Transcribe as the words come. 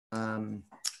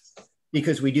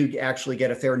because we do actually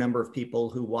get a fair number of people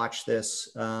who watch this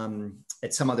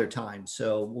at some other time.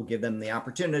 So we'll give them the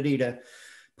opportunity to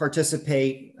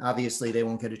participate. Obviously, they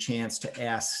won't get a chance to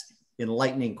ask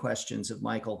enlightening questions of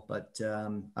Michael, but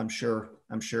I'm sure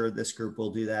this group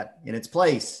will do that in its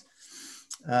place.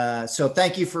 So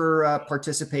thank you for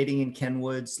participating in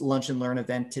Kenwood's Lunch and Learn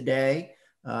event today.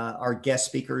 Our guest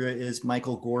speaker is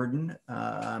Michael Gordon.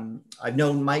 I've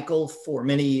known Michael for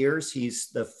many years. He's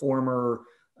the former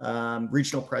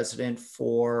regional president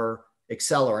for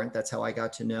Accelerant. That's how I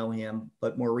got to know him.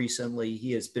 But more recently,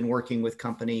 he has been working with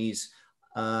companies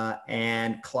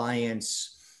and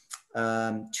clients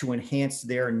to enhance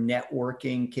their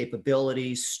networking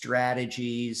capabilities,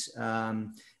 strategies.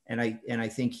 And I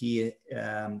think he,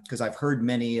 because I've heard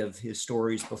many of his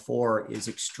stories before, is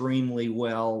extremely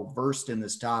well versed in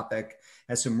this topic,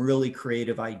 has some really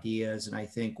creative ideas, and I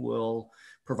think will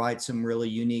provide some really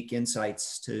unique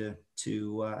insights to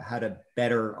how to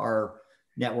better our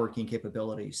networking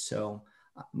capabilities. So,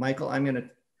 Michael, I'm going to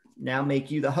now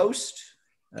make you the host.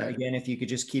 Again, if you could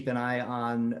just keep an eye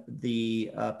on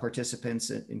the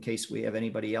participants in case we have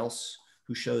anybody else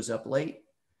who shows up late.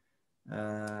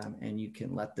 And you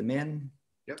can let them in.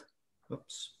 Yep.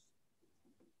 Oops.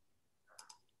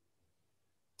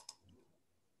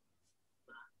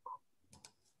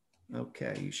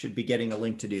 Okay, you should be getting a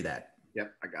link to do that.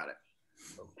 Yep, I got it.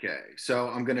 Okay, so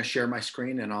I'm going to share my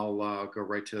screen and I'll go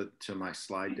right to my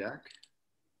slide deck.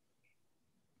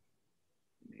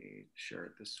 Let me share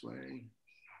it this way.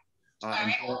 All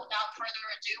right, well, without further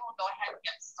ado, we'll go ahead and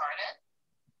get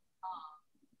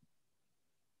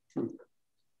started.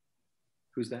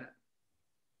 Who's that?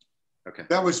 Okay.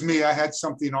 That was me. I had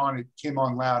something on. It came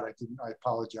on loud. I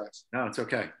apologize. No, it's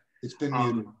okay. It's been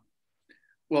muted.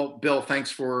 Well, Bill,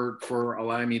 thanks for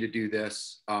allowing me to do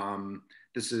this.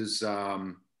 This is,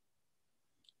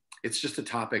 it's just a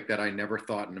topic that I never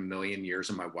thought in a million years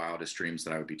in my wildest dreams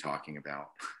that I would be talking about.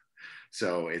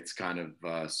 So it's kind of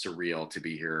surreal to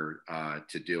be here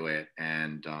to do it.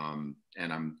 And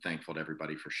I'm thankful to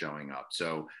everybody for showing up.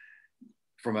 So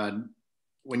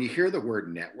when you hear the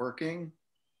word networking,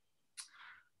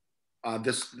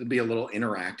 this will be a little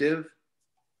interactive.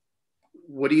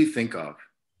 What do you think of?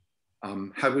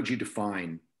 How would you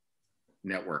define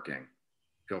networking?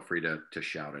 Feel free to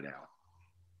shout it out.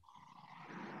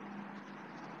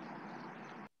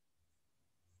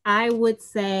 I would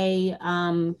say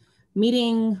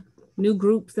meeting new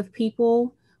groups of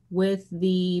people with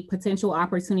the potential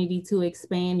opportunity to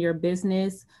expand your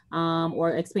business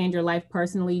or expand your life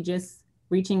personally, just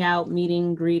reaching out,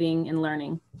 meeting, greeting, and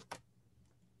learning.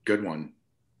 Good one.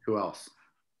 Who else?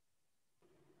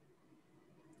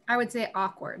 I would say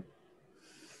awkward.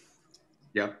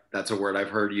 Yep, that's a word I've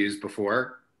heard used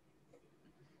before.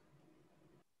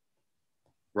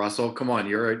 Russell, come on,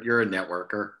 you're a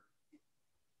networker.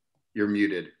 You're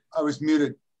muted. I was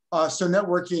muted. So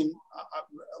networking,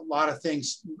 a lot of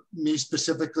things. Me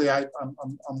specifically, I'm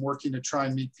working to try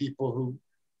and meet people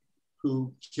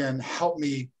who can help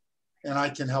me, and I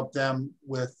can help them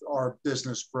with our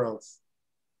business growth.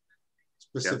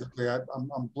 Specifically, yep.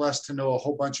 I'm blessed to know a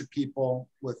whole bunch of people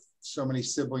with so many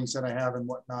siblings that I have and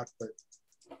whatnot, but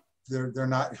they're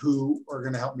not who are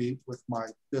going to help me with my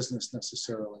business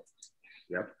necessarily.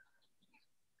 Yep.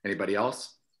 Anybody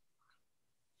else?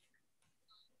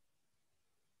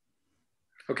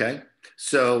 Okay,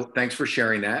 so thanks for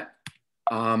sharing that.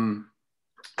 I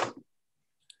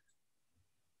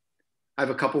have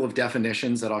a couple of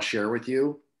definitions that I'll share with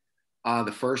you.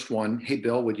 The first one, hey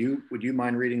Bill, would you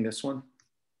mind reading this one?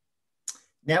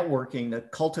 Networking, the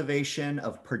cultivation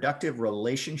of productive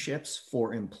relationships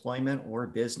for employment or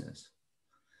business.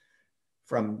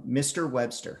 From Mr.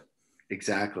 Webster.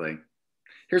 Exactly.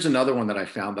 Here's another one that I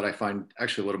found that I find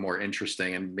actually a little more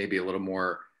interesting and maybe a little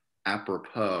more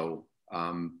apropos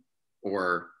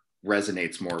or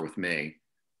resonates more with me.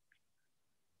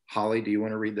 Holly, do you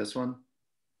want to read this one?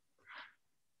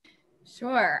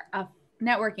 Sure.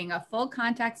 Networking, a full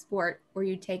contact sport where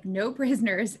you take no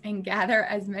prisoners and gather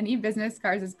as many business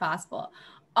cards as possible.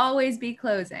 Always be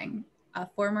closing. A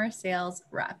former sales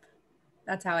rep.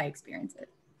 That's how I experience it.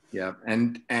 Yeah,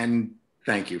 and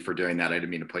thank you for doing that. I didn't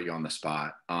mean to put you on the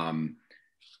spot.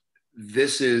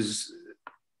 This is,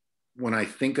 when I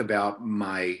think about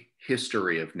my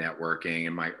history of networking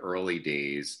in my early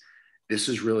days, this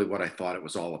is really what I thought it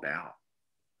was all about.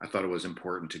 I thought it was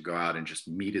important to go out and just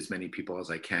meet as many people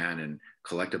as I can and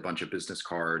collect a bunch of business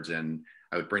cards, and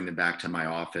I would bring them back to my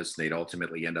office. They'd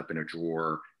ultimately end up in a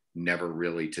drawer, never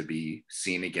really to be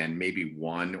seen again, maybe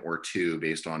one or two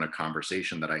based on a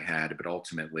conversation that I had, but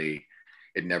ultimately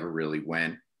it never really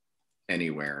went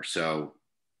anywhere. So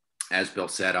as Bill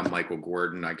said, I'm Michael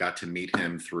Gordon. I got to meet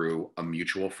him through a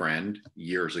mutual friend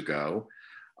years ago,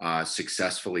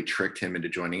 successfully tricked him into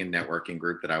joining a networking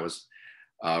group that I was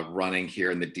running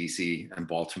here in the DC and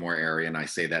Baltimore area. And I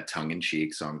say that tongue in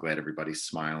cheek, so I'm glad everybody's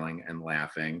smiling and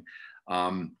laughing.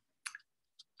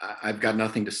 I've got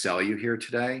nothing to sell you here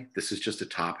today. This is just a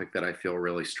topic that I feel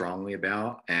really strongly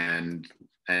about, and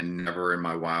never in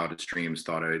my wildest dreams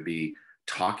thought I would be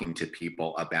talking to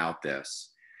people about this.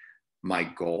 My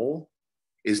goal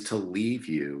is to leave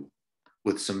you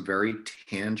with some very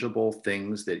tangible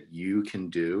things that you can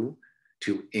do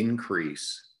to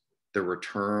increase the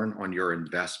return on your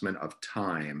investment of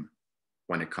time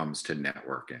when it comes to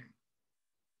networking.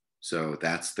 So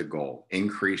that's the goal.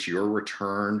 Increase your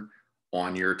return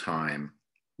on your time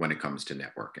when it comes to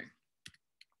networking.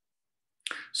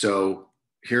 So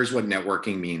here's what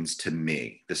networking means to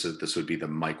me. This would be the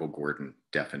Michael Gordon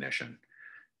definition.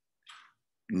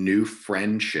 New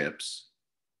friendships,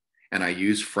 and I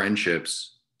use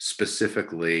friendships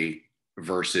specifically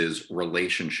versus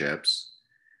relationships.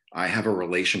 I have a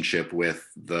relationship with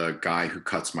the guy who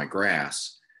cuts my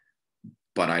grass,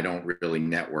 but I don't really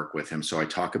network with him. So I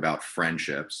talk about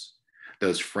friendships.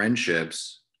 Those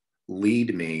friendships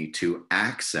lead me to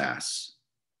access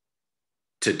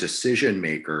to decision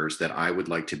makers that I would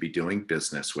like to be doing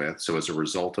business with. So as a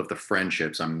result of the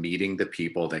friendships, I'm meeting the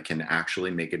people that can actually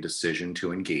make a decision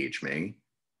to engage me.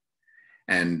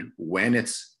 And when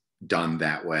it's done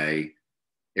that way,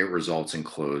 it results in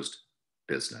closed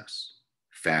business,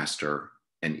 faster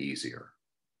and easier.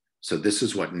 So this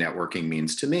is what networking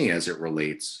means to me as it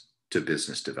relates to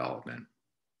business development.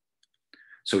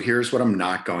 So here's what I'm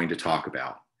not going to talk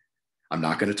about. I'm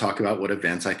not going to talk about what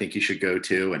events I think you should go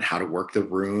to and how to work the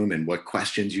room and what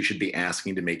questions you should be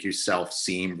asking to make yourself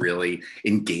seem really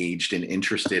engaged and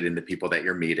interested in the people that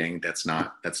you're meeting. That's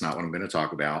not what I'm going to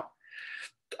talk about.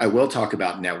 I will talk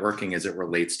about networking as it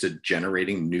relates to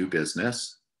generating new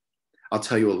business. I'll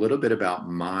tell you a little bit about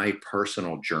my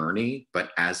personal journey,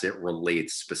 but as it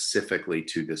relates specifically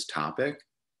to this topic.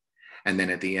 And then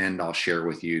at the end, I'll share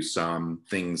with you some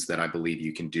things that I believe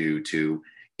you can do to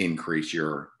increase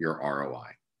your ROI.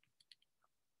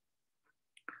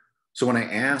 So when I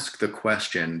ask the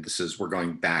question, we're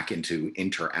going back into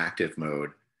interactive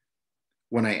mode.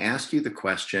 When I ask you the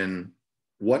question,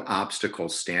 what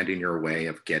obstacles stand in your way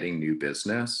of getting new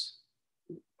business?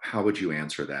 How would you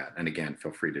answer that? And again,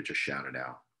 feel free to just shout it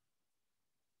out.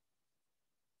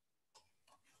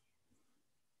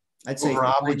 I'd say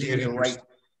finding the right.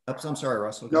 Oops, I'm sorry,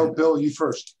 Russell. No, Bill, you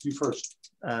first. You first.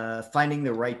 Finding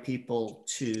the right people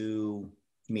to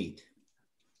meet.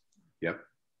 Yep.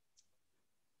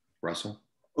 Russell?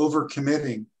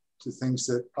 Overcommitting to things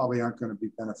that probably aren't going to be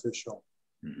beneficial.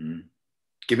 Mm-hmm.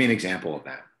 Give me an example of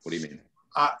that. What do you mean?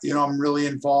 I'm really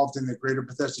involved in the Greater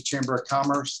Bethesda Chamber of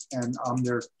Commerce, and I'm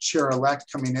their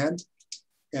chair-elect coming in.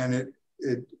 And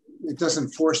it doesn't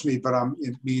force me, but I'm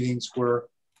in meetings where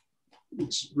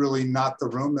it's really not the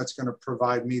room that's going to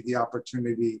provide me the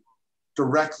opportunity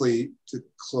directly to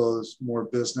close more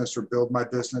business or build my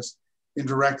business.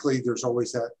 Indirectly, there's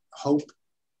always that hope,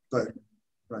 but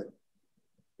right.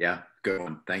 Yeah, good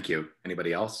one. Thank you.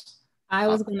 Anybody else? I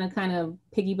was going to kind of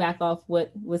piggyback off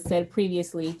what was said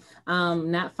previously,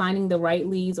 not finding the right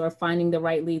leads or finding the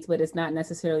right leads, but it's not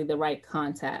necessarily the right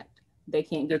contact. They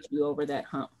can't get you over that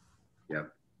hump.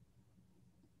 Yep.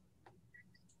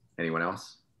 Anyone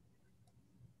else?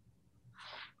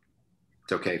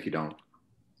 It's okay if you don't.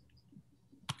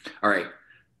 All right.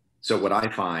 So what I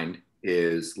find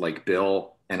is, like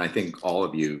Bill, and I think all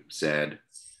of you said,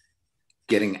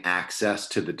 getting access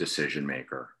to the decision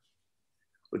maker.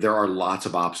 There are lots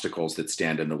of obstacles that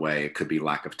stand in the way. It could be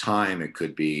lack of time. It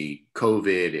could be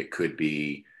COVID. It could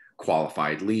be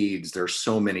qualified leads. There's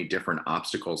so many different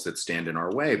obstacles that stand in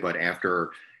our way. But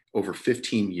after over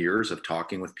 15 years of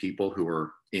talking with people who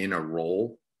are in a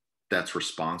role that's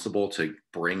responsible to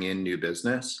bring in new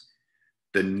business,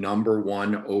 the number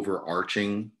one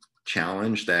overarching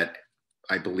challenge that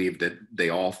I believe that they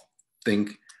all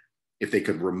think if they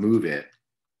could remove it,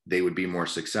 they would be more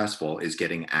successful is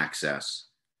getting access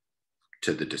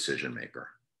to the decision maker.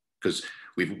 Because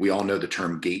we all know the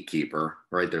term gatekeeper,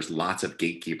 right? There's lots of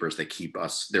gatekeepers that keep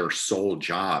us, their sole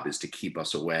job is to keep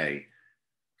us away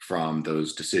from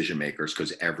those decision makers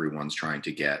because everyone's trying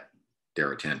to get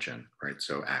their attention, right?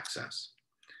 So access.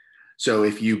 So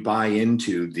if you buy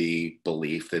into the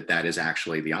belief that that is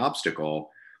actually the obstacle,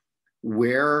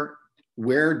 where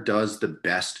does the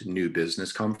best new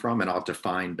business come from? And I'll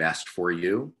define best for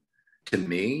you. To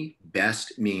me,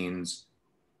 best means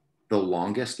the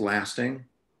longest lasting,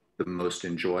 the most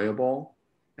enjoyable,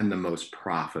 and the most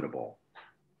profitable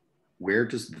Where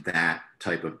does that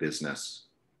type of business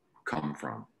come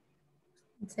from?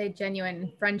 I'd say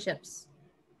genuine friendships.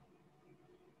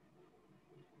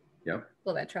 Yep.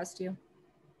 People that trust you.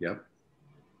 Yep.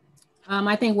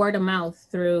 I think word of mouth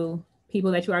through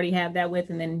people that you already have that with,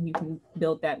 and then you can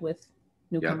build that with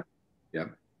newcomers.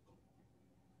 Yep.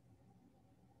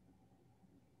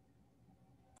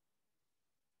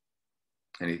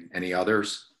 Any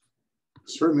others?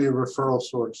 Certainly a referral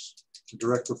source, a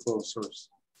direct referral source.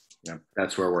 Yeah,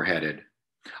 that's where we're headed.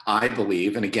 I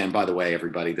believe, and again, by the way,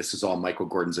 everybody, this is all Michael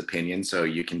Gordon's opinion, so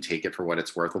you can take it for what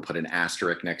it's worth. We'll put an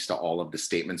asterisk next to all of the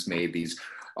statements made. These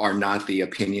are not the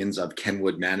opinions of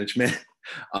Kenwood management,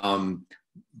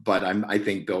 but I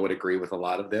think Bill would agree with a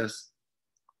lot of this.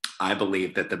 I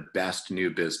believe that the best new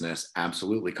business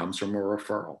absolutely comes from a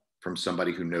referral, from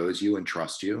somebody who knows you and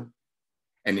trusts you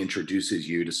and introduces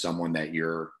you to someone that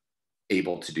you're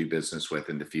able to do business with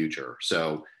in the future.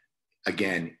 So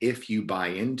again, if you buy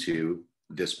into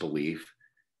this belief,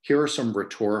 here are some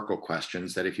rhetorical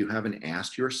questions that if you haven't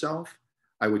asked yourself,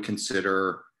 I would have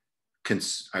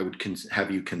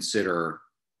you consider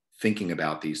thinking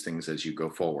about these things as you go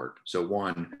forward. So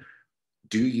one,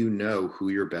 do you know who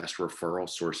your best referral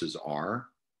sources are?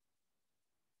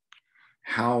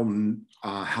 How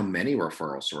many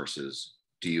referral sources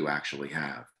do you actually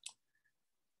have?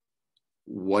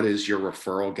 What is your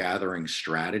referral gathering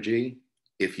strategy?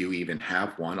 If you even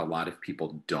have one, a lot of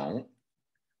people don't.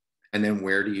 And then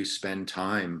where do you spend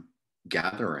time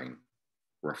gathering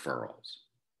referrals?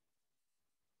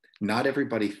 Not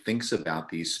everybody thinks about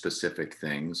these specific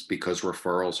things because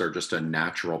referrals are just a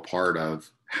natural part of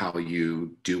how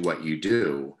you do what you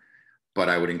do. But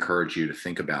I would encourage you to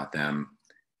think about them.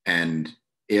 And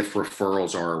if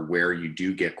referrals are where you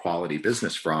do get quality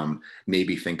business from,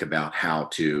 maybe think about how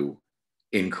to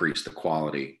increase the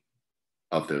quality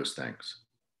of those things.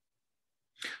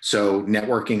 So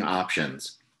networking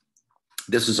options.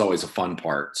 This is always a fun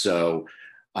part. So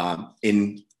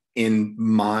in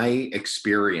my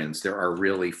experience, there are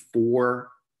really 4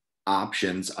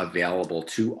 options available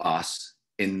to us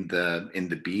in the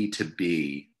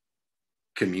B2B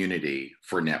community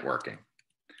for networking.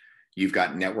 You've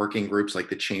got networking groups like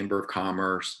the Chamber of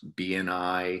Commerce,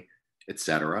 BNI, et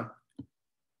cetera.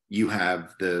 You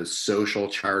have the social,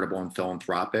 charitable, and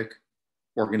philanthropic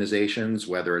organizations,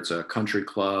 whether it's a country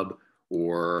club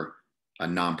or a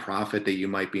nonprofit that you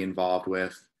might be involved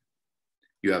with.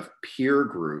 You have peer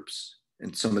groups,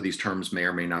 and some of these terms may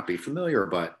or may not be familiar,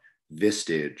 but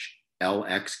Vistage,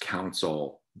 LX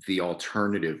Council, the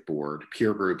Alternative Board.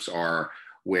 Peer groups are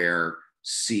where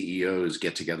CEOs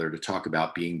get together to talk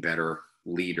about being better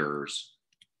leaders.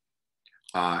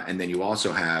 And then you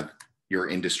also have your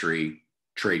industry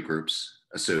trade groups,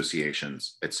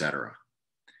 associations, et cetera.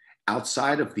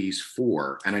 Outside of these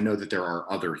 4, and I know that there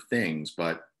are other things,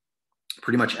 but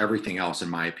pretty much everything else, in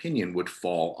my opinion, would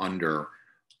fall under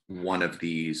one of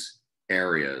these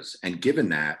areas. And given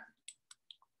that,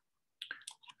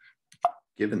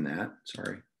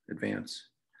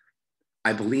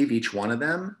 I believe each one of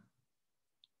them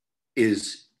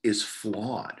is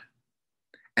flawed.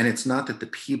 And it's not that the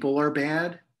people are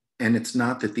bad, and it's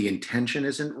not that the intention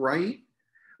isn't right,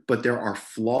 but there are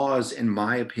flaws, in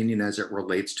my opinion, as it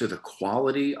relates to the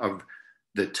quality of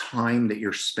the time that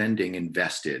you're spending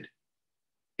invested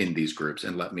in these groups.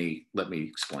 And let me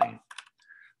explain.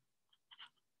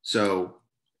 So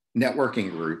networking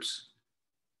groups,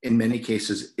 in many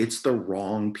cases, it's the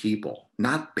wrong people,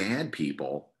 not bad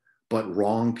people, but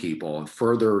wrong people, and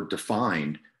further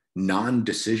defined,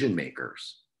 non-decision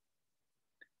makers.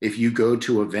 If you go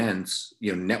to events,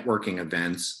 networking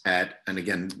events and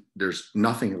again, there's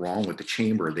nothing wrong with the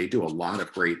chamber. They do a lot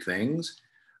of great things,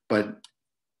 but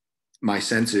my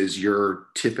sense is you're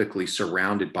typically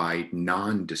surrounded by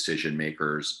non-decision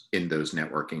makers in those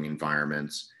networking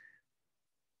environments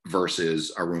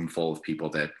versus a room full of people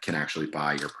that can actually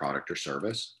buy your product or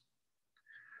service.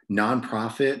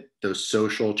 Nonprofit, those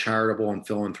social, charitable, and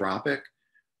philanthropic,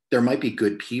 there might be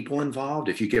good people involved.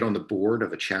 If you get on the board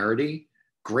of a charity,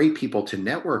 great people to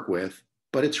network with,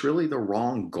 but it's really the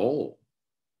wrong goal.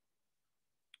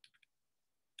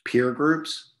 Peer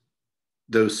groups,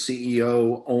 those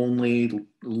CEO only,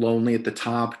 lonely at the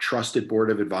top, trusted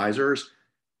board of advisors,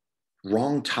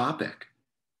 wrong topic.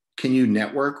 Can you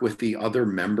network with the other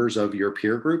members of your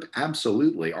peer group?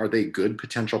 Absolutely. Are they good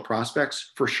potential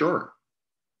prospects? For sure.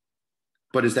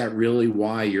 But is that really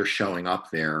why you're showing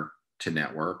up there to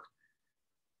network?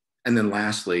 And then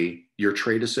lastly, your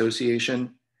trade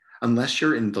association, unless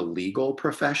you're in the legal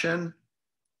profession,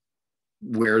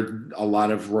 where a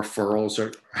lot of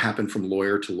referrals happen from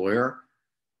lawyer to lawyer,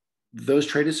 those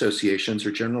trade associations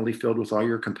are generally filled with all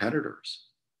your competitors.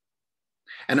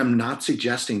 And I'm not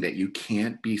suggesting that you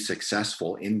can't be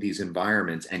successful in these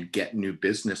environments and get new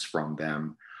business from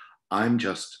them. I'm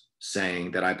just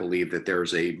saying that I believe that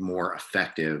there's a more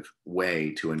effective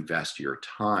way to invest your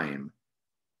time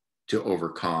to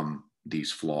overcome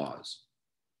these flaws.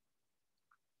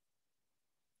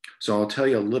 So I'll tell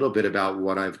you a little bit about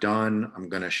what I've done. I'm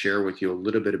going to share with you a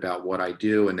little bit about what I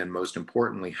do, and then most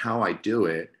importantly, how I do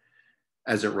it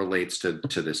as it relates to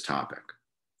this topic.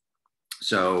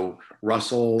 So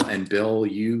Russell and Bill,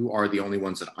 you are the only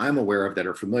ones that I'm aware of that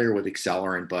are familiar with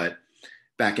Accelerant, but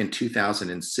back in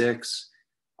 2006,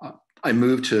 I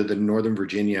moved to the Northern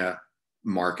Virginia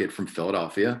market from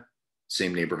Philadelphia,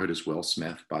 same neighborhood as Will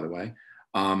Smith, by the way,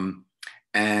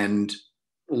 and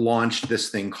launched this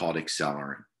thing called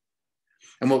Accelerant.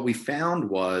 And what we found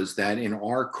was that in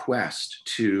our quest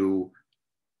to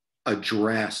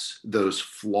address those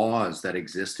flaws that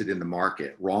existed in the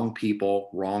market, wrong people,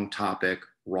 wrong topic,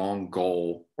 wrong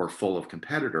goal, or full of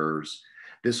competitors,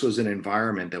 this was an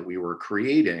environment that we were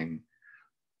creating.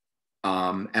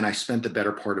 And I spent the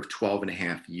better part of 12 and a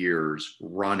half years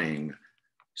running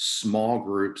small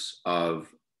groups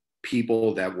of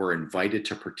people that were invited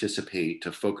to participate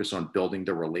to focus on building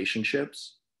the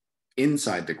relationships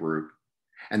inside the group,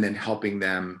 and then helping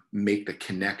them make the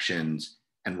connections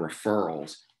and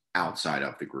referrals outside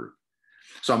of the group.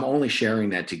 So I'm only sharing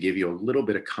that to give you a little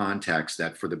bit of context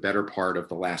that for the better part of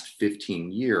the last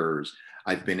 15 years,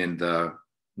 I've been in the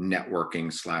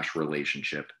networking /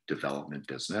 relationship development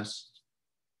business.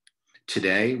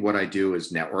 Today, what I do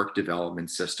is network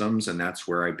development systems, and that's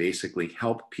where I basically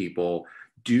help people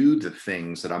do the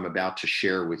things that I'm about to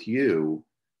share with you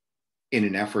in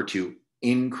an effort to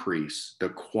increase the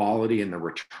quality and the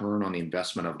return on the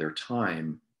investment of their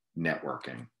time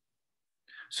networking.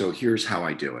 So here's how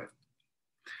I do it.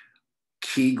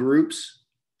 Key groups,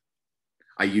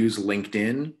 I use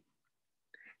LinkedIn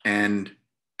and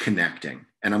connecting.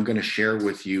 And I'm going to share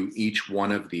with you each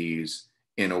one of these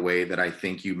in a way that I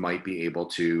think you might be able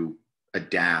to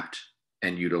adapt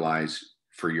and utilize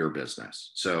for your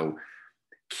business. So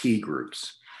key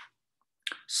groups,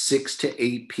 6 to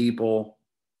 8 people,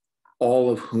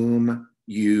 all of whom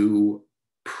you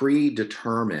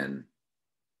predetermine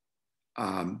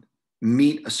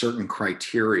meet a certain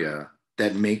criteria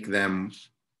that make them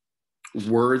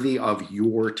worthy of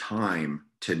your time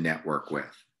to network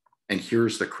with. And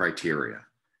here's the criteria.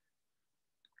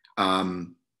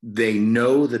 They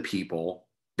know the people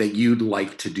that you'd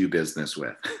like to do business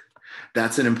with.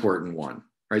 That's an important one,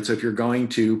 right? So if you're going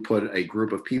to put a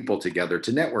group of people together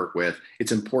to network with,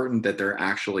 it's important that they're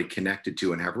actually connected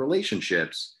to and have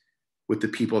relationships with the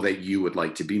people that you would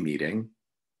like to be meeting.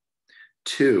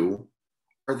 2,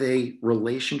 are they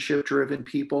relationship-driven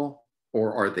people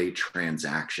or are they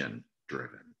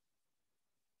transaction-driven?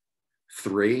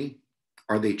 3,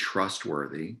 are they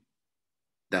trustworthy?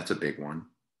 That's a big one.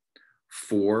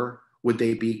 4, would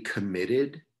they be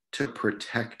committed to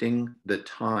protecting the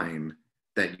time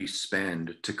that you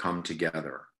spend to come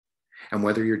together? And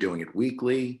whether you're doing it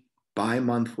weekly,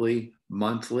 bi-monthly,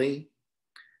 monthly,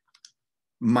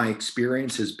 my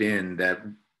experience has been that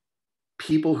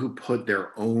people who put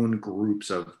their own groups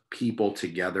of people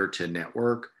together to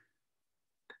network,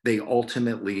 they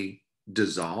ultimately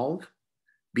dissolve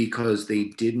because they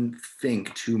didn't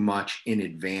think too much in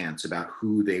advance about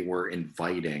who they were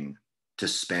inviting to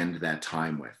spend that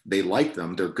time with. They like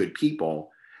them, they're good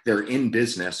people, they're in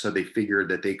business, so they figured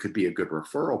that they could be a good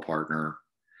referral partner,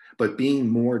 but being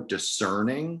more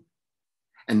discerning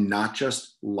and not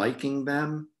just liking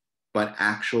them, but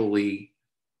actually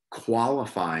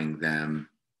qualifying them.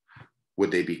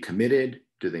 Would they be committed?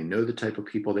 Do they know the type of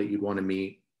people that you'd want to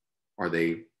meet? Are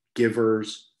they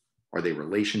givers? Are they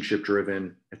relationship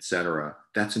driven, etc.?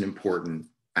 That's an important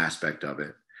aspect of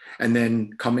it. And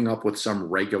then coming up with some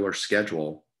regular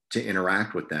schedule to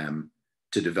interact with them,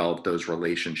 to develop those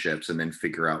relationships, and then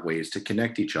figure out ways to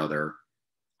connect each other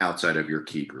outside of your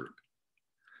key group.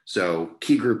 So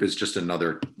key group is just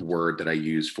another word that I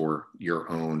use for your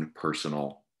own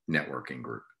personal networking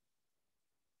group.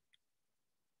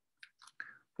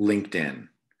 LinkedIn.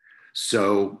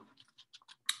 So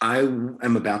I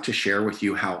am about to share with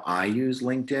you how I use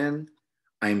LinkedIn.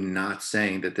 I'm not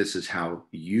saying that this is how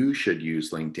you should use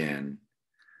LinkedIn,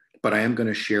 but I am going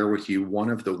to share with you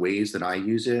one of the ways that I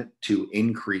use it to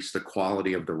increase the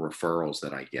quality of the referrals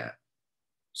that I get.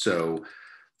 So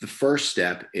the first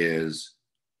step is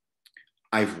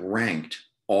I've ranked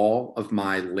all of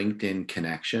my LinkedIn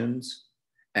connections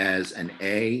as an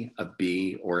A, a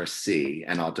B, or a C,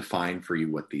 and I'll define for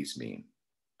you what these mean.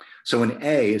 So an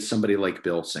A is somebody like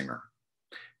Bill Singer.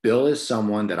 Bill is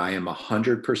someone that I am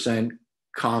 100%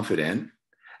 confident,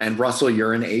 and Russell,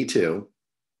 you're an A too,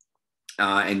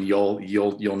 and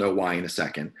you'll know why in a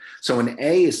second. So an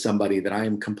A is somebody that I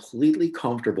am completely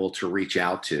comfortable to reach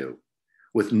out to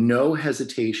with no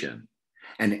hesitation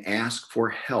and ask for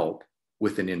help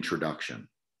with an introduction.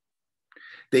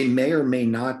 They may or may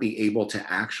not be able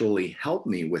to actually help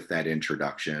me with that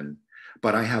introduction,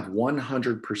 but I have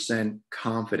 100%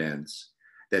 confidence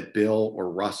that Bill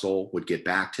or Russell would get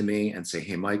back to me and say,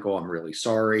 hey, Michael, I'm really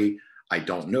sorry. I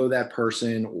don't know that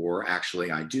person, or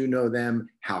actually I do know them.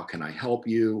 How can I help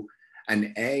you?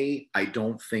 An A, I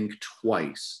don't think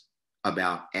twice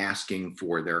about asking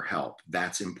for their help.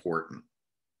 That's important.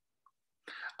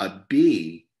 A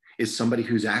B is somebody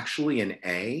who's actually an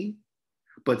A,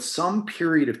 but some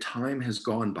period of time has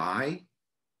gone by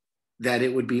that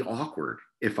it would be awkward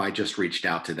if I just reached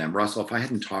out to them. Russell, if I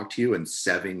hadn't talked to you in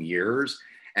 7 years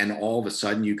and all of a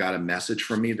sudden you got a message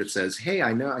from me that says, hey,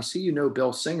 I see you know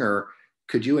Bill Singer,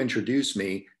 could you introduce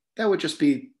me? That would just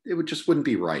wouldn't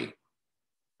be right.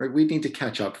 Right? We need to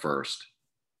catch up first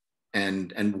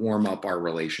and warm up our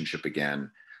relationship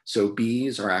again. So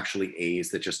B's are actually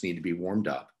A's that just need to be warmed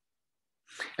up.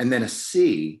 And then a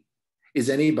C is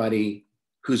anybody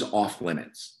who's off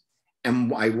limits.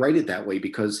 And I write it that way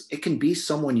because it can be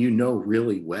someone you know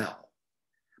really well,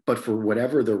 but for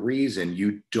whatever the reason,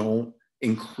 you don't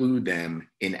include them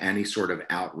in any sort of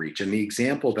outreach. And the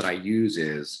example that I use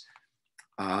is,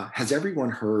 has everyone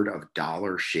heard of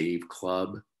Dollar Shave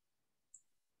Club?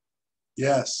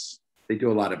 Yes. They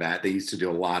used to do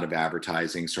a lot of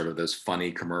advertising, sort of those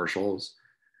funny commercials.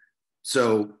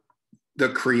 So the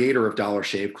creator of Dollar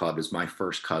Shave Club is my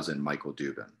first cousin, Michael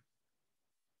Dubin.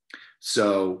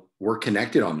 So we're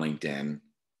connected on LinkedIn,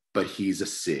 but he's a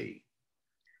C.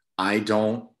 I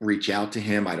don't reach out to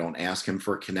him. I don't ask him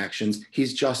for connections.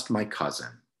 He's just my cousin.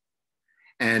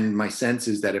 And my sense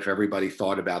is that if everybody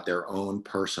thought about their own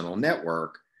personal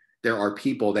network, there are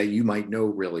people that you might know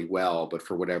really well, but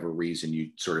for whatever reason,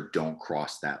 you sort of don't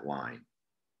cross that line.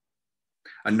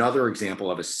 Another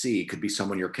example of a C could be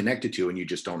someone you're connected to and you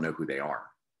just don't know who they are.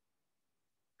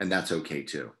 And that's okay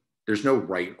too. There's no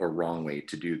right or wrong way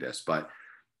to do this, but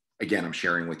again, I'm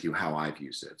sharing with you how I've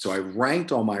used it. So I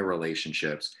ranked all my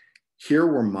relationships. Here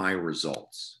were my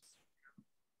results.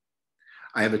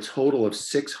 I have a total of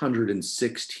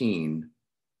 616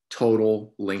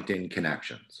 total LinkedIn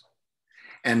connections.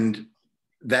 And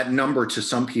that number to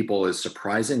some people is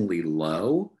surprisingly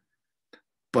low,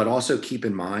 but also keep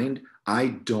in mind, I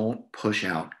don't push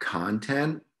out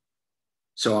content.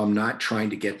 So I'm not trying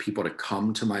to get people to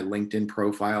come to my LinkedIn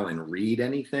profile and read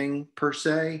anything per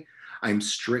se. I'm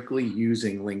strictly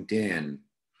using LinkedIn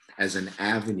as an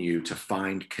avenue to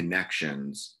find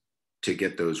connections to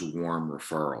get those warm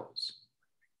referrals.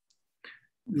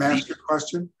 May I ask you a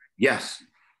question? Yes.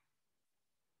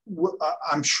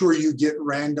 I'm sure you get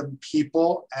random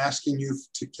people asking you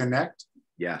to connect.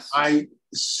 Yes.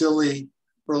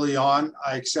 Early on,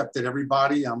 I accepted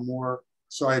everybody.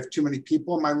 So I have too many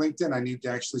people in my LinkedIn. I need to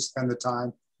actually spend the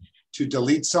time to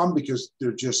delete some because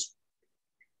they're just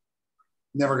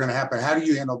never going to happen. How do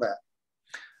you handle that?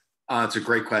 It's a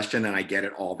great question, and I get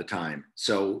it all the time.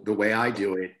 So the way I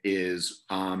do it is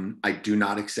I do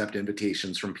not accept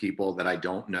invitations from people that I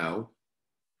don't know.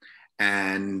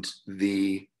 And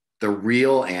the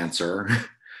real answer,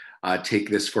 take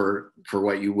this for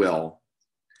what you will,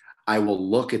 I will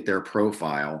look at their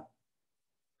profile.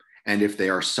 And if they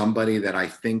are somebody that I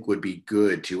think would be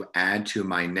good to add to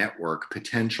my network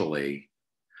potentially,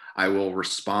 I will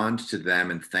respond to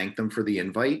them and thank them for the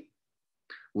invite.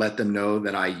 Let them know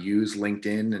that I use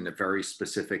LinkedIn in a very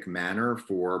specific manner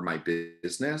for my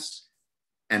business.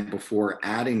 And before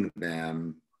adding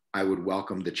them, I would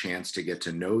welcome the chance to get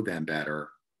to know them better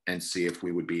and see if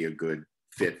we would be a good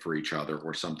fit for each other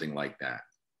or something like that.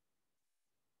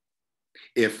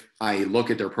 If I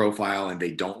look at their profile and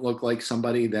they don't look like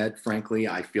somebody that, frankly,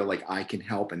 I feel like I can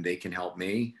help and they can help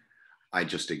me, I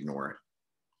just ignore it.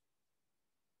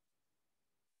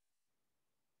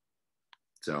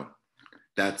 So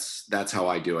that's how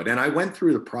I do it. And I went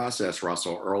through the process,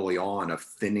 Russell, early on of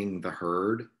thinning the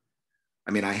herd.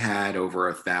 I mean, I had over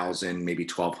 1,000, maybe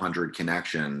 1,200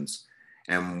 connections.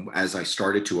 And as I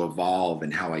started to evolve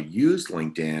in how I used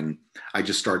LinkedIn, I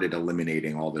just started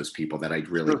eliminating all those people that I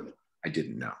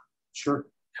didn't know. Sure.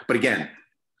 But again,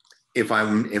 if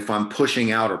I'm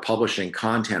pushing out or publishing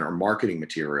content or marketing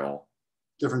material,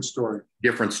 different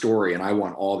story, and I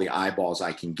want all the eyeballs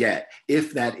I can get.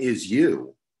 If that is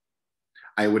you,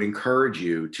 I would encourage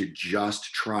you to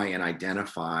just try and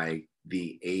identify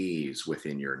the A's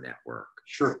within your network.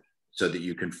 Sure. So that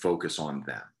you can focus on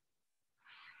them.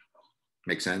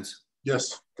 Make sense?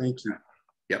 Yes, thank you.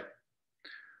 Yep.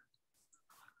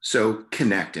 So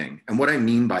connecting. And what I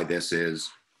mean by this is,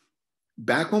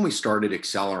 back when we started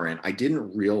Accelerant, I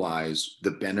didn't realize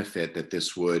the benefit that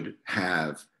this would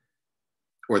have,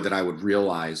 or that I would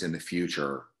realize in the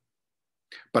future.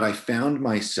 But I found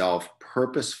myself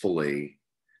purposefully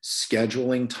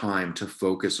scheduling time to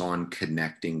focus on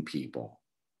connecting people.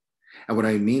 And what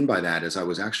I mean by that is I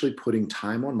was actually putting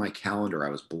time on my calendar. I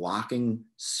was blocking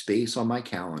space on my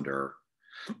calendar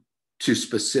to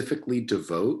specifically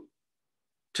devote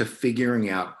to figuring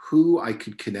out who I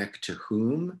could connect to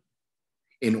whom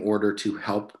in order to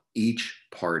help each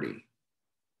party.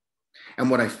 And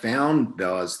what I found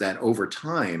was that over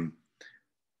time,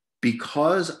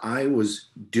 because I was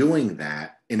doing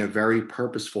that in a very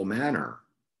purposeful manner,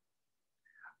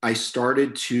 I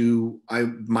started to,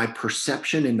 my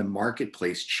perception in the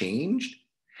marketplace changed,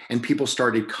 and people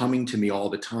started coming to me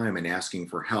all the time and asking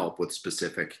for help with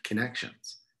specific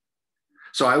connections.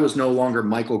 So I was no longer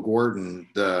Michael Gordon,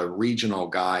 the regional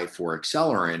guy for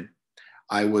Accelerant.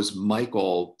 I was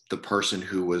Michael, the person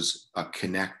who was a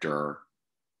connector,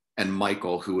 and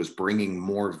Michael, who was bringing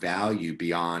more value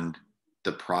beyond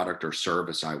the product or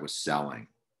service I was selling.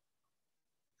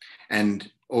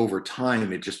 And over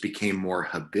time, it just became more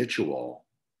habitual.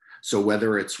 So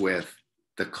whether it's with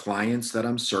the clients that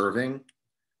I'm serving,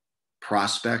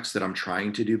 prospects that I'm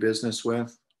trying to do business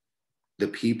with, the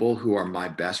people who are my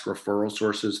best referral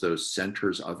sources, those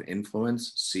centers of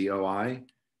influence, COI,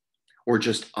 or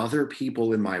just other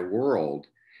people in my world,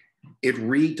 it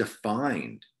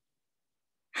redefined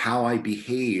how I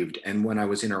behaved. And when I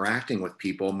was interacting with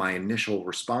people, my initial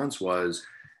response was,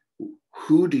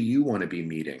 who do you want to be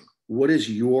meeting? What does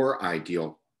your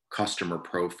ideal customer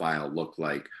profile look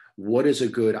like? What does a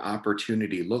good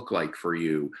opportunity look like for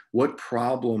you? What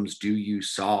problems do you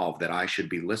solve that I should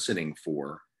be listening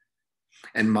for?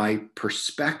 And my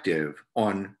perspective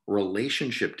on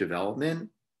relationship development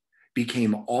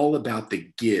became all about the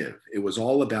give. It was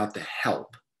all about the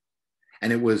help.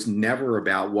 And it was never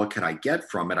about what could I get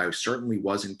from it. I certainly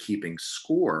wasn't keeping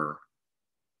score.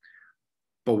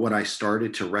 But what I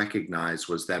started to recognize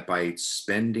was that by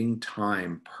spending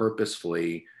time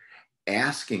purposefully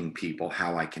asking people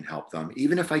how I can help them,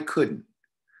 even if I couldn't,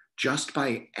 just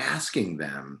by asking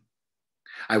them,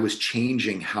 I was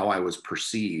changing how I was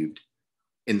perceived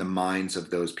in the minds of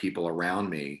those people around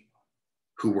me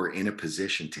who were in a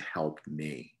position to help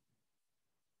me.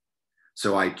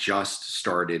 So I just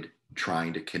started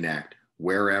trying to connect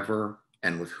wherever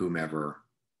and with whomever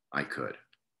I could.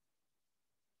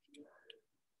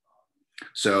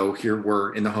 So here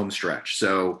we're in the home stretch.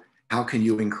 So how can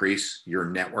you increase your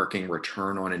networking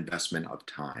return on investment of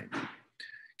time?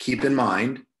 Keep in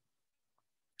mind,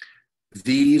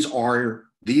 these are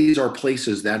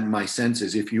places that my sense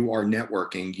is if you are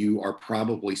networking, you are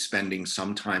probably spending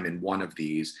some time in one of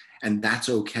these, and that's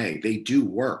okay. They do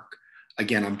work.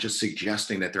 Again, I'm just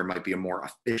suggesting that there might be a more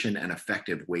efficient and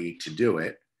effective way to do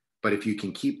it. But if you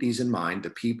can keep these in mind, the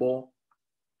people,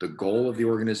 the goal of the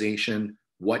organization,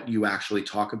 what you actually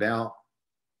talk about,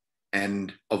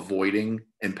 and avoiding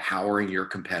empowering your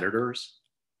competitors,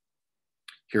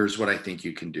 here's what I think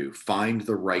you can do. Find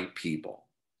the right people.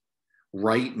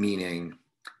 Right meaning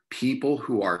people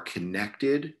who are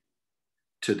connected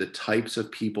to the types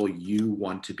of people you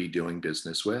want to be doing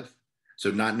business with. So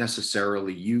not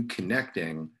necessarily you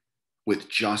connecting with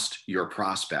just your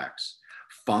prospects.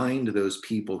 Find those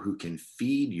people who can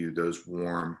feed you those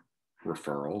warm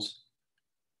referrals.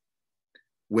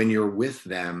 When you're with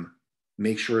them,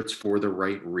 make sure it's for the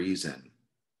right reason.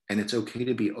 And it's okay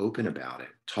to be open about it.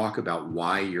 Talk about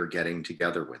why you're getting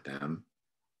together with them.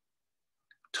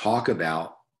 Talk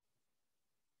about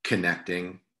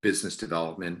connecting, business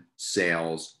development,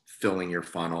 sales, filling your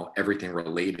funnel, everything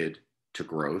related to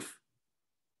growth.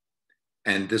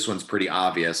 And this one's pretty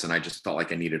obvious, and I just felt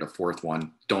like I needed a fourth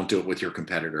one. Don't do it with your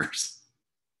competitors,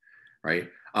 right?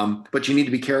 But you need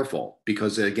to be careful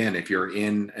because, again, if you're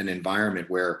in an environment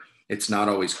where it's not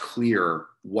always clear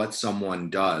what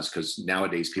someone does, because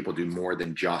nowadays people do more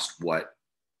than just what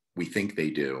we think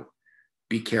they do,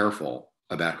 be careful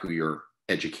about who you're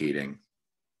educating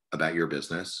about your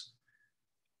business.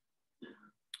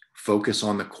 Focus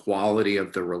on the quality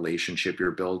of the relationship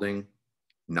you're building,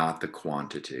 not the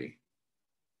quantity.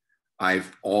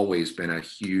 I've always been a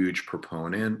huge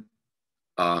proponent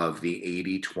of the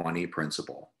 80-20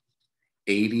 principle.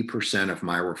 80% of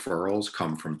my referrals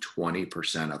come from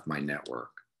 20% of my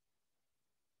network.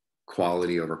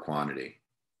 Quality over quantity.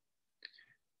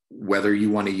 Whether you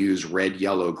want to use red,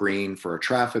 yellow, green for a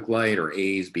traffic light or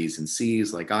A's, B's, and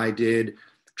C's like I did,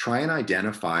 try and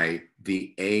identify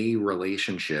the A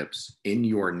relationships in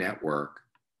your network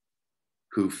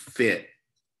who fit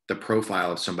the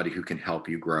profile of somebody who can help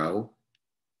you grow.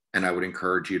 And I would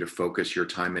encourage you to focus your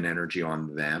time and energy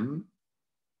on them.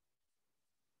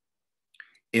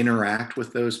 Interact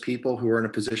with those people who are in a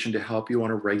position to help you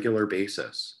on a regular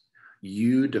basis.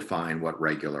 You define what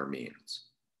regular means.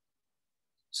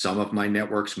 Some of my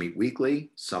networks meet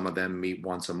weekly, some of them meet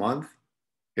once a month.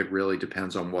 It really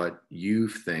depends on what you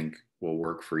think will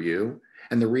work for you.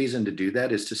 And the reason to do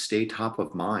that is to stay top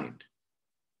of mind.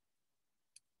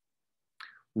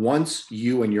 Once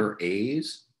you and your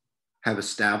A's have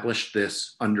established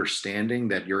this understanding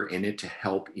that you're in it to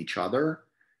help each other,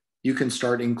 you can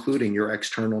start including your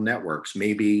external networks.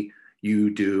 Maybe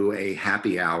you do a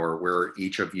happy hour where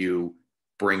each of you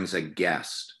brings a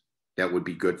guest that would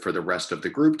be good for the rest of the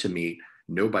group to meet.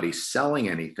 Nobody's selling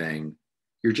anything.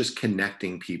 You're just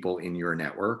connecting people in your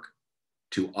network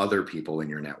to other people in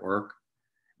your network.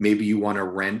 Maybe you want to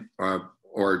rent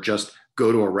or just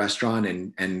go to a restaurant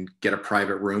and get a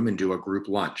private room and do a group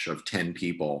lunch of 10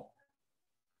 people.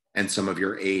 And some of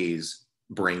your A's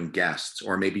bring guests.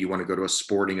 Or maybe you want to go to a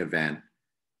sporting event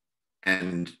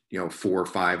and 4,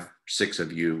 5, 6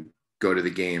 of you go to the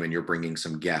game and you're bringing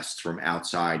some guests from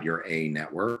outside your A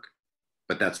network.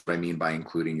 But that's what I mean by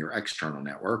including your external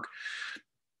network.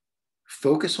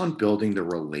 Focus on building the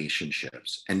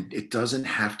relationships, and it doesn't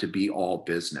have to be all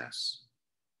business.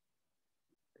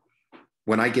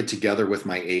 When I get together with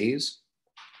my A's,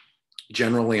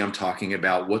 generally I'm talking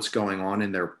about what's going on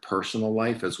in their personal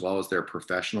life as well as their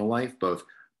professional life, both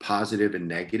positive and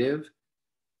negative.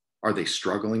 Are they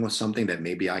struggling with something that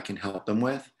maybe I can help them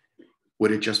with?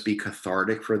 Would it just be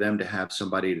cathartic for them to have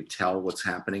somebody to tell what's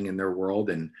happening in their world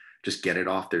and just get it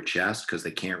off their chest because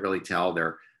they can't really tell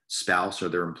their spouse or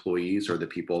their employees or the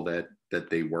people that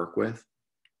they work with?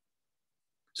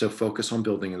 So focus on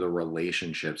building the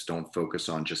relationships. Don't focus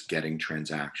on just getting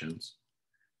transactions.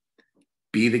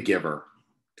 Be the giver.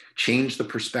 Change the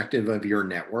perspective of your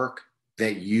network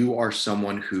that you are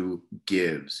someone who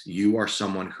gives. You are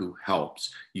someone who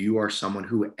helps. You are someone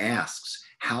who asks,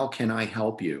 how can I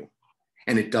help you?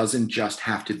 And it doesn't just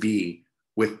have to be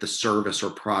with the service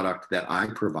or product that I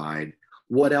provide.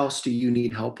 What else do you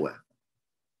need help with?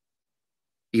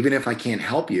 Even if I can't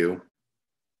help you,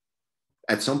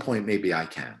 at some point, maybe I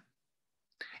can.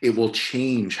 It will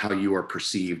change how you are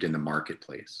perceived in the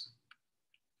marketplace.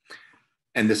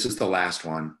 And this is the last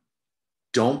one.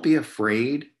 Don't be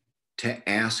afraid to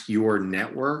ask your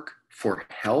network for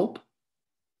help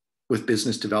with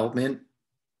business development,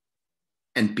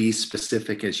 and be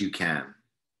specific as you can.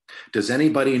 Does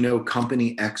anybody know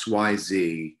company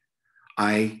XYZ?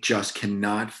 I just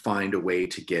cannot find a way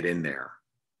to get in there.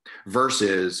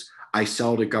 Versus I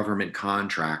sell to government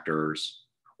contractors,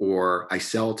 or I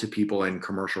sell to people in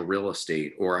commercial real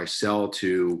estate, or I sell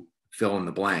to fill in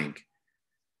the blank.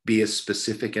 Be as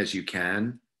specific as you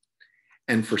can.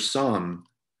 And for some,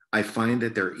 I find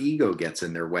that their ego gets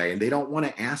in their way and they don't want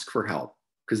to ask for help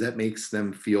because that makes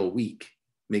them feel weak,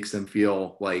 makes them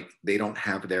feel like they don't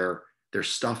have their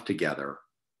stuff together.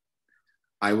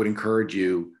 I would encourage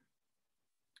you,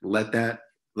 let that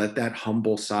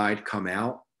humble side come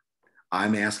out.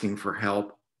 I'm asking for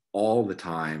help all the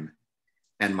time,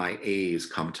 and my A's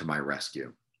come to my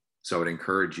rescue. So I would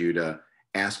encourage you to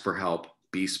ask for help,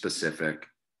 be specific.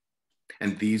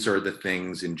 And these are the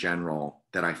things in general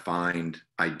that I find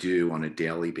I do on a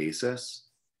daily basis.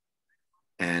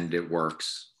 And it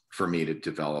works for me to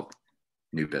develop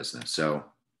new business. So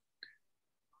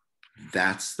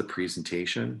that's the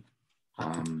presentation.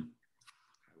 I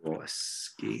will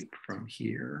escape from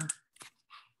here.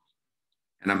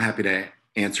 And I'm happy to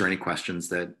answer any questions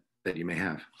that you may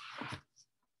have.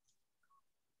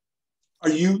 Are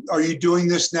you doing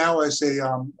this now as a,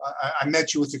 I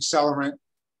met you with Accelerant.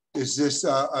 Is this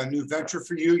a new venture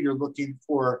for you? You're looking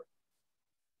for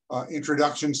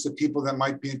introductions to people that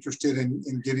might be interested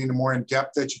in getting a more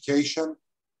in-depth education?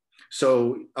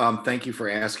 So thank you for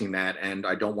asking that. And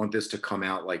I don't want this to come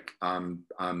out like I'm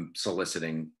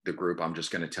soliciting the group. I'm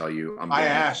just going to tell you. I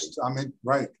asked. I mean,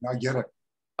 right. I get it.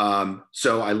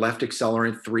 So I left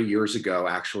Accelerant 3 years ago,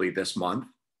 actually this month.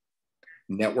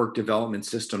 Network development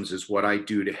systems is what I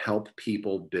do to help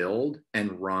people build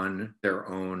and run their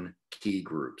own key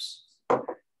groups.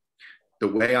 The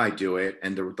way I do it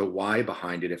and the why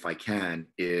behind it, if I can,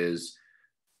 is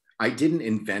I didn't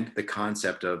invent the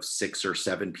concept of 6 or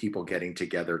 7 people getting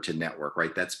together to network,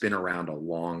 right? That's been around a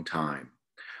long time.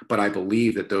 But I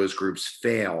believe that those groups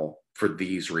fail for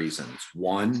these reasons.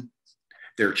 One,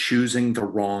 they're choosing the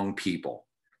wrong people.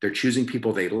 They're choosing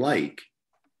people they like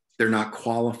they're not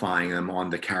qualifying them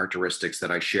on the characteristics that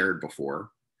I shared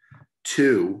before.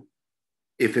 2,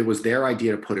 if it was their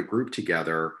idea to put a group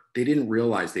together, they didn't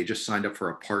realize they just signed up for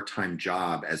a part-time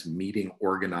job as meeting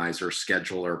organizer,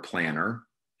 scheduler, planner.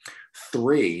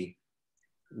 3,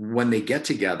 when they get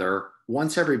together,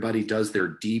 once everybody does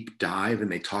their deep dive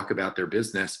and they talk about their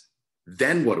business,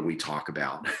 then what do we talk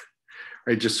about?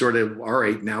 Right? Just sort of, all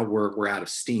right, now we're out of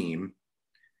steam.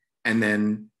 And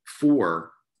then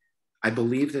 4, I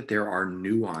believe that there are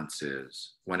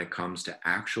nuances when it comes to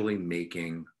actually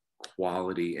making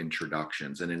quality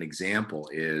introductions. And an example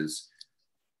is,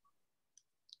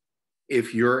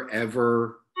 if you're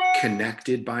ever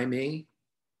connected by me,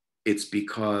 it's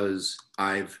because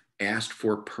I've asked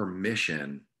for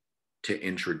permission to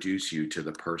introduce you to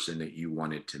the person that you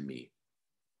wanted to meet.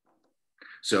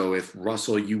 So if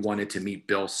Russell, you wanted to meet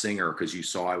Bill Singer because you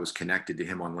saw I was connected to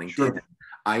him on LinkedIn, sure,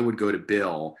 I would go to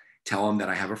Bill, tell him that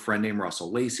I have a friend named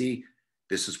Russell Lacey.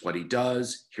 This is what he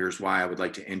does. Here's why I would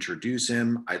like to introduce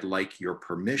him. I'd like your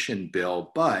permission,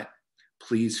 Bill, but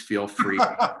please feel free.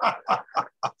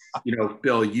 You know,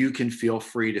 Bill, you can feel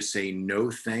free to say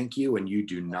no, thank you, and you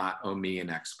do not owe me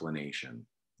an explanation.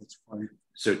 That's funny.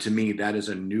 So to me, that is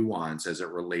a nuance as it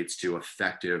relates to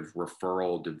effective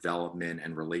referral development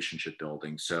and relationship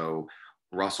building. So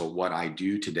Russell, what I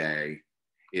do today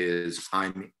is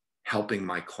I'm helping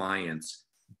my clients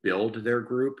build their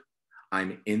group.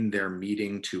 I'm in their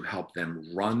meeting to help them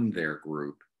run their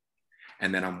group.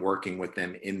 And then I'm working with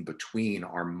them in between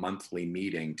our monthly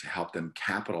meeting to help them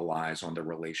capitalize on the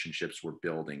relationships we're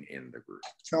building in the group.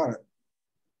 Got it.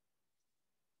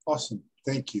 Awesome.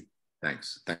 Thank you.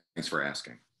 Thanks. Thanks for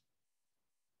asking.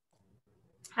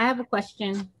 I have a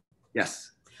question.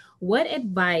 Yes. What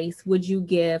advice would you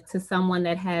give to someone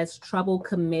that has trouble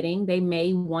committing? They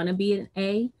may want to be an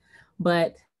A,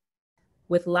 but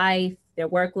with life, their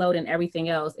workload and everything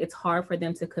else, it's hard for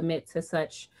them to commit to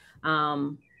such,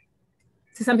 to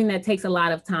something that takes a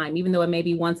lot of time, even though it may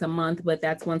be once a month, but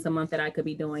that's once a month that I could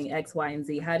be doing X, Y, and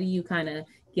Z. How do you kind of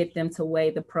get them to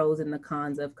weigh the pros and the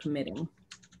cons of committing?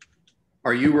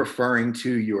 Are you referring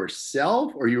to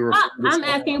yourself, or you referring to I'm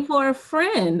asking for a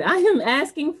friend. I am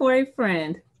asking for a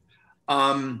friend.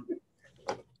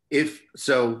 If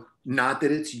so, not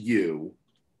that it's you,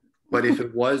 but if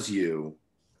it was you,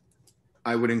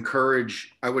 I would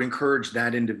encourage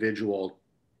that individual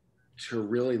to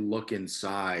really look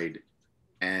inside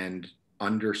and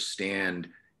understand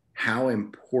how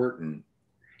important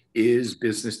is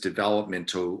business development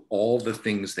to all the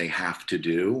things they have to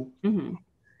do. Mm-hmm.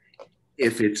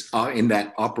 If it's in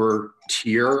that upper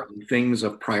tier of things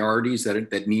of priorities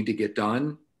that need to get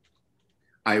done,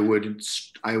 I would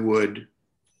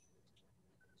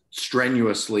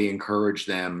strenuously encourage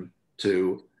them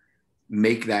to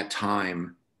make that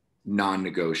time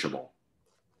non-negotiable,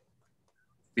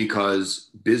 because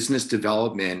business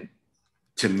development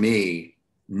to me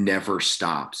never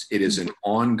stops. It is an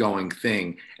ongoing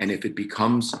thing. And if it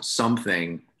becomes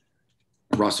something,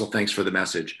 Russell, thanks for the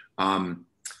message.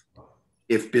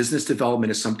 If business development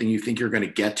is something you think you're going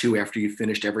to get to after you've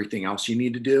finished everything else you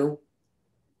need to do,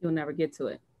 you'll never get to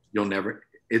it. You'll never.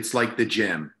 It's like the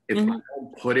gym. If I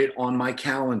don't put it on my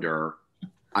calendar,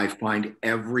 I find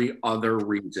every other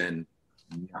reason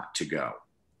not to go.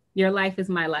 Your life is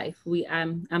my life.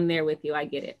 I'm there with you. I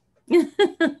get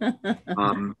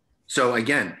it. So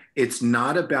again, it's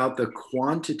not about the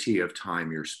quantity of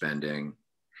time you're spending.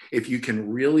 If you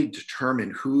can really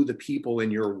determine who the people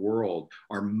in your world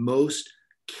are most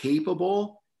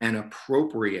capable and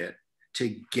appropriate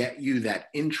to get you that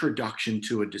introduction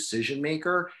to a decision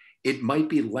maker, it might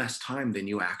be less time than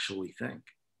you actually think.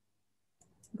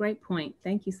 Great point.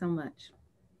 Thank you so much.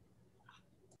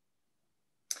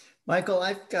 Michael,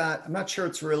 I'm not sure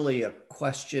it's really a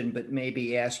question, but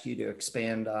maybe ask you to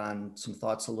expand on some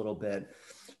thoughts a little bit.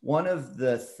 One of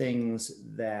the things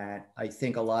that I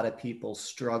think a lot of people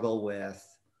struggle with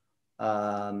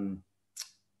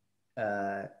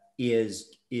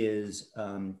is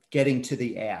getting to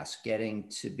the ask, getting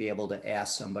to be able to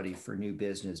ask somebody for new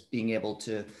business, being able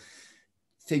to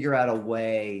figure out a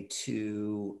way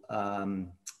to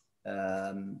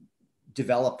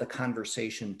develop the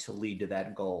conversation to lead to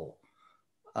that goal.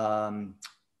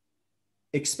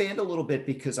 Expand a little bit,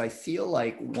 because I feel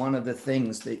like one of the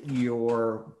things that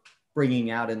you're bringing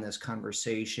out in this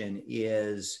conversation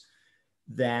is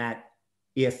that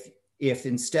if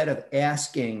instead of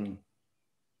asking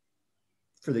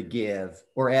for the give,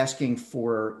 or asking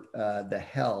for the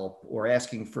help, or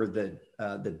asking for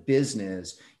the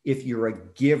business, if you're a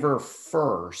giver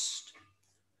first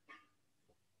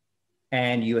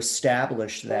and you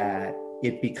establish that,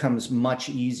 it becomes much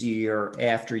easier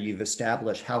after you've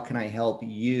established, how can I help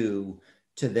you,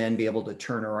 to then be able to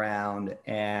turn around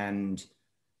and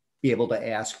be able to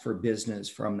ask for business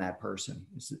from that person.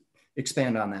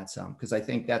 Expand on that some, because I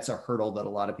think that's a hurdle that a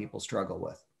lot of people struggle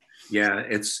with. Yeah,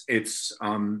 it's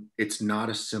not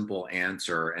a simple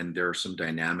answer, and there are some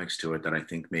dynamics to it that I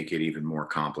think make it even more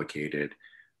complicated.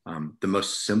 The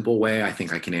most simple way I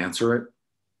think I can answer it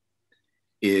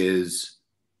is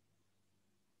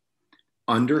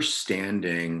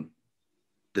understanding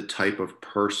the type of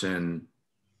person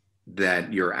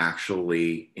that you're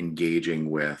actually engaging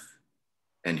with.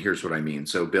 And here's what I mean.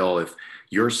 So Bill, if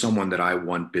you're someone that I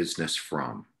want business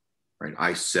from, right?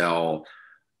 I sell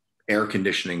air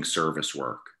conditioning service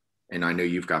work. And I know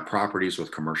you've got properties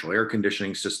with commercial air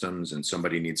conditioning systems, and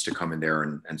somebody needs to come in there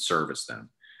and service them.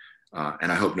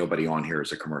 And I hope nobody on here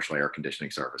is a commercial air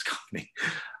conditioning service company.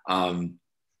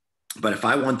 But if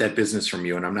I want that business from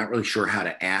you and I'm not really sure how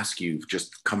to ask you,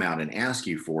 just come out and ask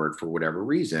you for it for whatever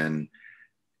reason,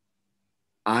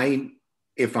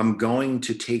 if I'm going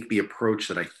to take the approach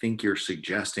that I think you're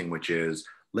suggesting, which is,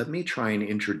 let me try and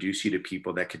introduce you to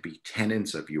people that could be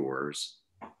tenants of yours,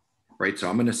 right? So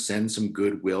I'm going to send some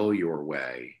goodwill your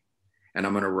way, and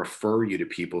I'm going to refer you to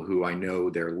people who I know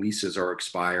their leases are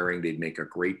expiring. They'd make a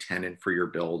great tenant for your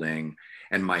building.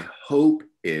 And my hope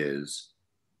is,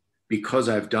 because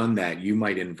I've done that, you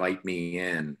might invite me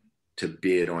in to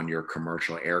bid on your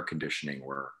commercial air conditioning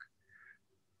work.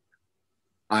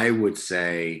 I would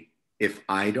say, if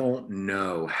I don't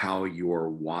know how you're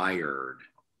wired,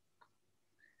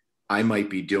 I might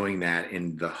be doing that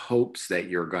in the hopes that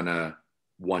you're going to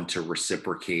want to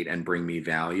reciprocate and bring me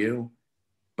value.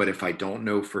 But if I don't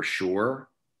know for sure,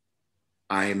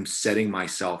 I'm setting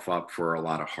myself up for a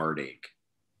lot of heartache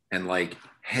and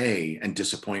and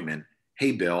disappointment.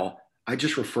 Hey, Bill, I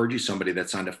just referred you somebody that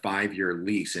signed a 5-year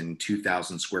lease in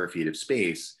 2,000 square feet of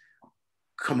space.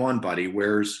 Come on, buddy,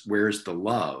 where's the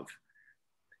love?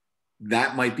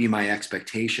 That might be my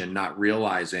expectation, not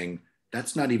realizing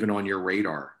that's not even on your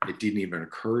radar. It didn't even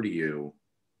occur to you.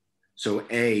 So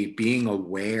A, being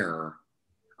aware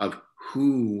of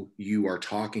who you are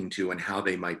talking to and how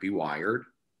they might be wired.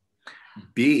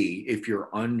 B, if you're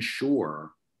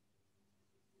unsure,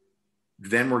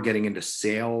 then we're getting into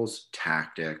sales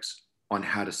tactics on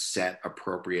how to set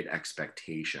appropriate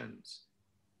expectations,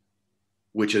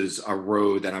 which is a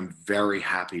road that I'm very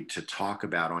happy to talk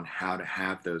about on how to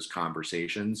have those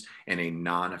conversations in a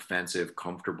non-offensive,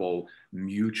 comfortable,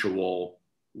 mutual,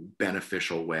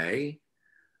 beneficial way.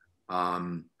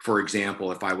 For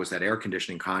example, if I was that air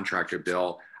conditioning contractor,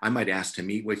 Bill, I might ask to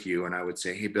meet with you, and I would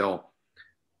say, hey, Bill,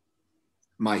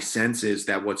 my sense is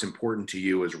that what's important to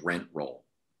you is rent roll.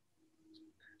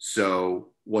 So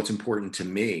what's important to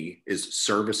me is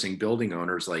servicing building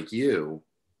owners like you.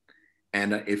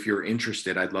 And if you're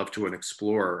interested, I'd love to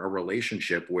explore a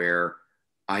relationship where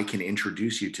I can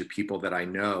introduce you to people that I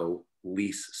know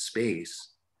lease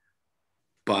space.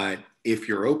 But if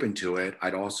you're open to it,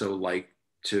 I'd also like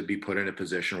to be put in a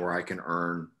position where I can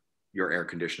earn your air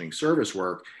conditioning service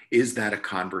work. Is that a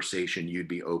conversation you'd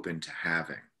be open to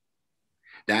having?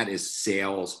 That is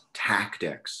sales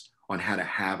tactics on how to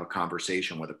have a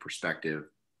conversation with a prospective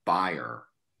buyer.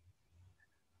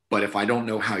 But if I don't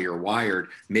know how you're wired,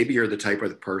 maybe you're the type of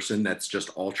the person that's just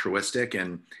altruistic.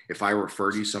 And if I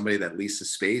refer to you somebody that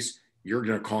leases space, you're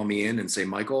going to call me in and say,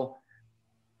 Michael,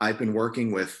 I've been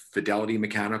working with Fidelity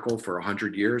Mechanical for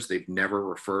 100 years. They've never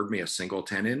referred me a single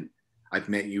tenant. I've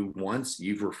met you once.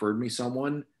 You've referred me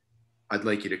someone. I'd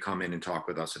like you to come in and talk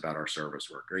with us about our service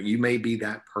work. Or you may be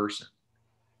that person.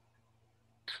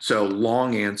 So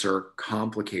long answer,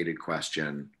 complicated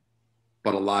question,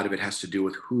 but a lot of it has to do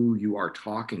with who you are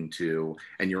talking to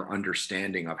and your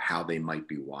understanding of how they might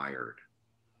be wired.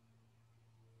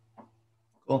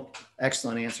 Cool.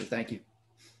 Excellent answer. Thank you.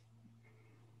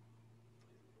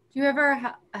 Do you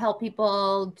ever help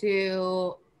people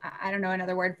do, I don't know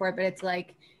another word for it, but it's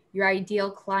like your ideal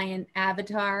client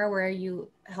avatar where you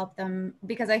help them?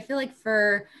 Because I feel like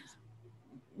for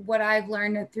what I've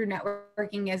learned through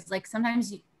networking is like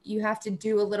sometimes you have to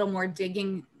do a little more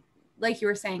digging, like you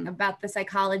were saying about the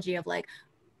psychology of like,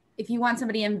 if you want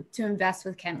somebody to invest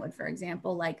with Kenwood, for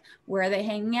example, like where are they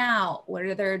hanging out? What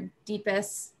are their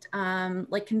deepest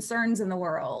like concerns in the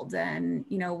world? And,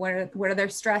 you know, what are their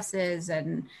stresses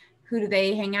and who do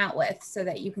they hang out with, so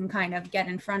that you can kind of get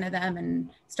in front of them and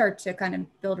start to kind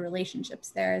of build relationships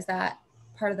there. Is that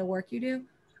part of the work you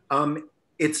do?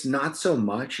 It's not so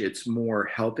much, it's more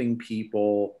helping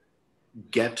people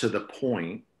get to the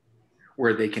point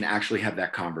where they can actually have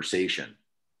that conversation.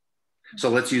 So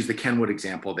let's use the Kenwood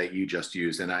example that you just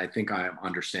used. And I think I'm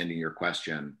understanding your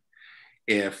question.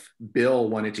 if Bill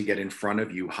wanted to get in front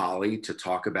of you, Holly, to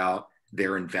talk about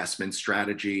their investment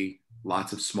strategy,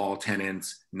 lots of small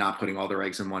tenants, not putting all their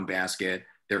eggs in one basket,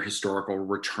 their historical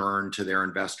return to their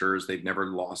investors, they've never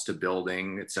lost a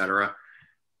building, et cetera.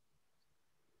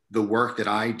 The work that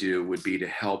I do would be to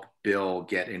help Bill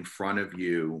get in front of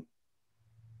you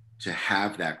to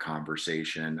have that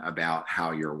conversation about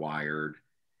how you're wired.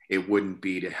 It wouldn't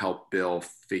be to help Bill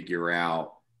figure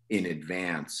out in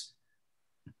advance,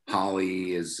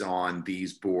 Holly is on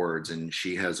these boards and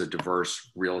she has a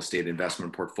diverse real estate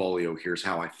investment portfolio. Here's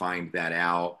how I find that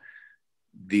out.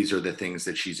 These are the things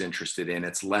that she's interested in.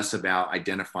 It's less about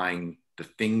identifying the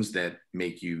things that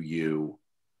make you you.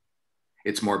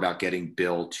 It's more about getting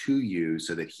Bill to you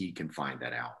so that he can find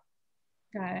that out.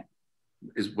 Got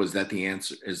it. Was that the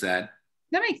answer? That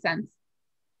makes sense.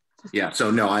 Yeah.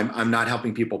 So no, I'm not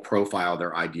helping people profile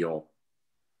their ideal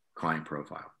client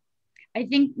profile. I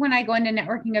think when I go into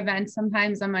networking events,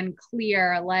 sometimes I'm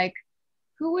unclear, like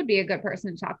who would be a good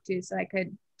person to talk to, so I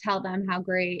could tell them how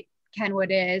great Kenwood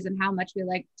is and how much we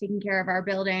like taking care of our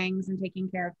buildings and taking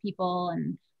care of people,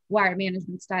 and why our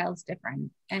management style is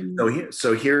different. And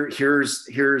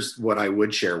here's what I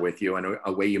would share with you, and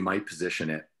a way you might position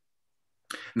it.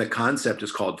 And the concept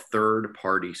is called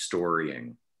third-party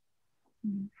storying.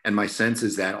 And my sense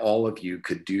is that all of you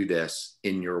could do this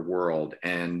in your world.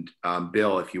 And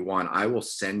Bill, if you want, I will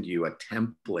send you a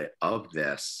template of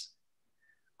this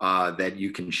that you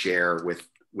can share with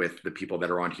the people that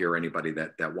are on here, anybody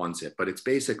that wants it. But it's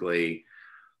basically,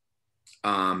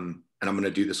 and I'm going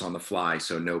to do this on the fly,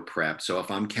 so no prep. So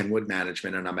if I'm Kenwood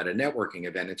Management and I'm at a networking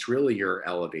event, it's really your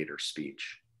elevator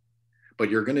speech. But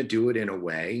you're going to do it in a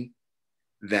way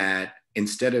that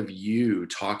instead of you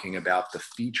talking about the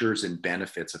features and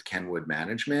benefits of Kenwood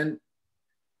Management,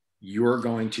 you're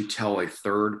going to tell a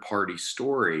third-party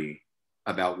story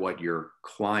about what your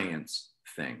clients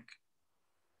think.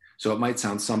 So it might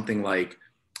sound something like,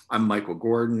 I'm Michael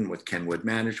Gordon with Kenwood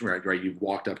Management, right? You've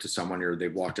walked up to someone or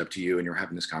they've walked up to you and you're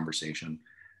having this conversation.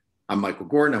 I'm Michael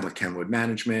Gordon, I'm with Kenwood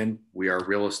Management. We are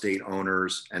real estate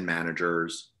owners and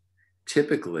managers.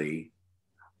 Typically,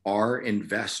 our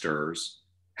investors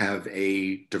have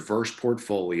a diverse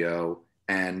portfolio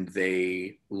and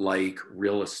they like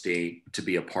real estate to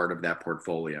be a part of that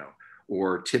portfolio.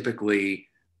 Or typically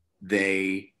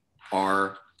they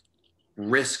are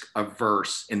risk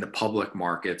averse in the public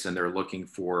markets and they're looking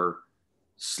for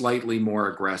slightly more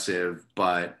aggressive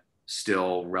but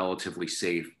still relatively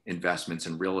safe investments,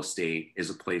 and real estate is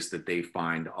a place that they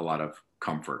find a lot of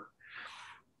comfort.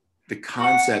 The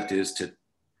concept is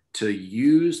to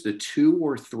use the 2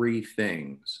 or 3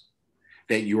 things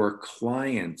that your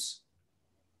clients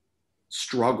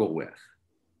struggle with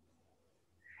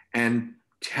and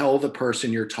tell the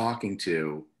person you're talking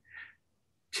to,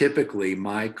 typically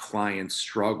my clients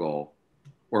struggle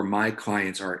or my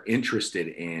clients are interested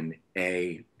in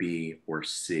A, B, or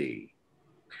C.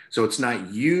 So it's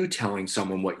not you telling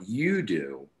someone what you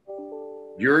do,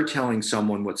 you're telling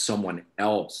someone what someone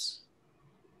else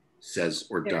says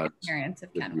or does. Experience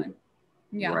of Kenwood.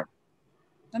 Yeah, right.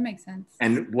 That makes sense.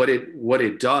 And what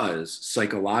it does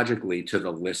psychologically to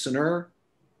the listener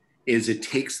is it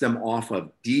takes them off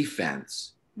of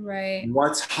defense. Right.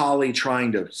 What's Holly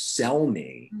trying to sell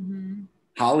me? Mm-hmm.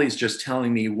 Holly's just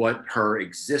telling me what her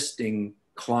existing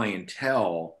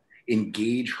clientele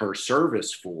engage her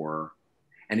service for.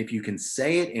 And if you can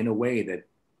say it in a way that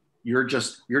you're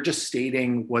just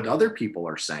stating what other people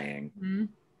are saying, mm-hmm.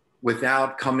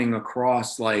 without coming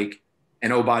across like,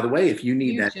 and oh, by the way, if you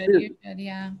need you that should, too, you should,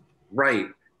 yeah. Right.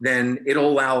 Then it'll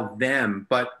allow them,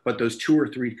 but those 2 or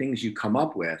 3 things you come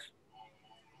up with,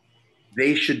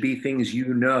 they should be things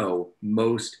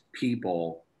most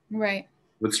people right.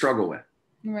 would struggle with.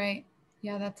 Right.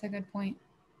 Yeah, that's a good point.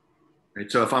 Right.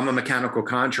 So if I'm a mechanical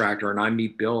contractor and I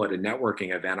meet Bill at a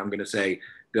networking event, I'm going to say,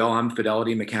 Bill, I'm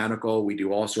Fidelity Mechanical. We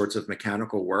do all sorts of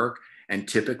mechanical work. And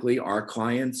typically our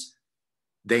clients,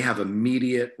 they have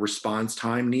immediate response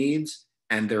time needs,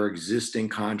 and their existing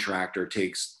contractor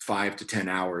takes 5 to 10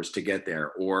 hours to get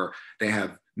there. Or they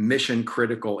have mission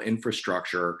critical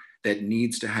infrastructure that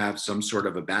needs to have some sort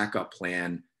of a backup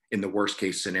plan in the worst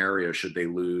case scenario should they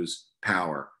lose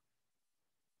power.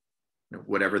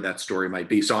 Whatever that story might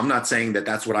be. So I'm not saying that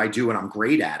that's what I do and I'm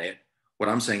great at it. What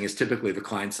I'm saying is typically the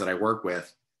clients that I work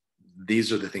with,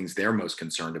 these are the things they're most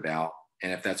concerned about.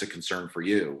 And if that's a concern for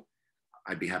you,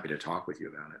 I'd be happy to talk with you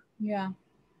about it. Yeah.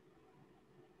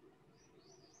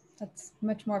 That's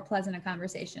much more pleasant a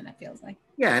conversation, it feels like.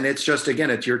 Yeah. And it's just,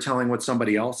 again, you're telling what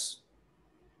somebody else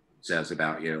says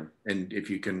about you. And if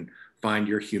you can find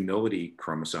your humility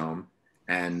chromosome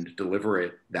and deliver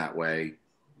it that way,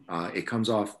 it comes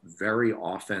off very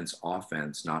offense,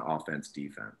 not offense,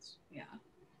 defense. Yeah.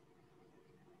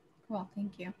 Cool.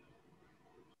 Thank you.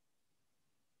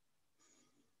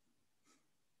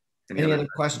 Any other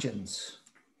questions?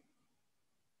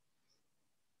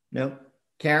 Nope.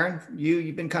 Karen,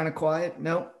 you've been kind of quiet.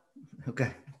 Nope.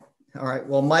 Okay. All right.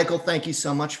 Well, Michael, thank you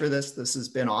so much for this. This has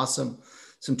been awesome.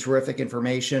 Some terrific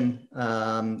information.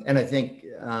 And I think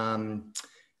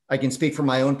I can speak from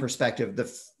my own perspective.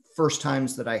 The first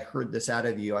times that I heard this out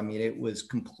of you, I mean, it was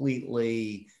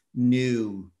completely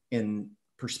new in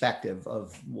perspective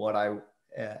of what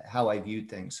how I viewed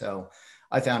things. So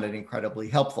I found it incredibly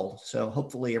helpful. So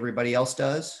hopefully everybody else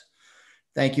does.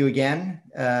 Thank you again.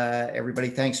 Everybody,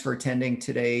 thanks for attending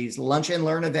today's Lunch and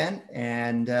Learn event,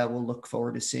 and we'll look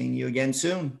forward to seeing you again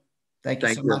soon. Thank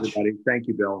you so much. Everybody. Thank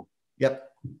you, Bill. Yep.